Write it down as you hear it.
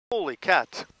Holy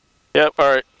cats. Yep,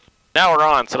 alright. Now we're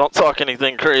on, so don't talk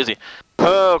anything crazy.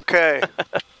 Okay.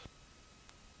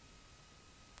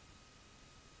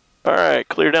 Alright,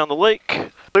 clear down the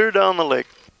lake. Clear down the lake.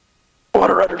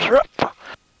 Water rudders are up.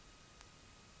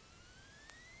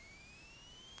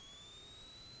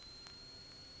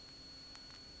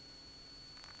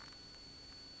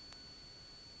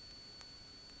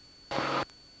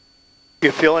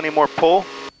 You feel any more pull?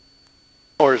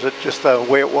 Or is it just the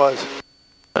way it was?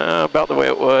 About the way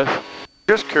it was.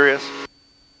 Just curious.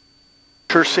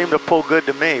 Sure seemed to pull good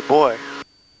to me, boy.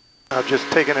 I'm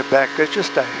just taking it back. It's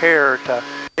just a hair to,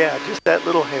 yeah, just that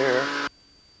little hair.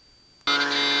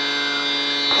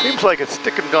 Seems like it's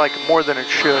sticking like more than it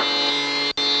should.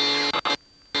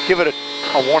 Give it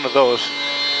a one of those,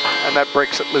 and that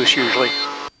breaks it loose usually.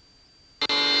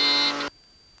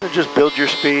 And just build your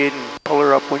speed and pull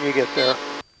her up when you get there.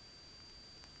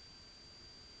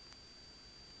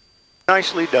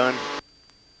 Nicely done.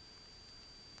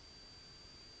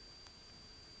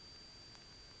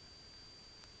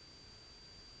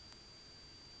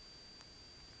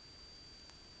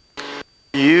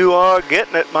 You are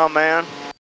getting it, my man.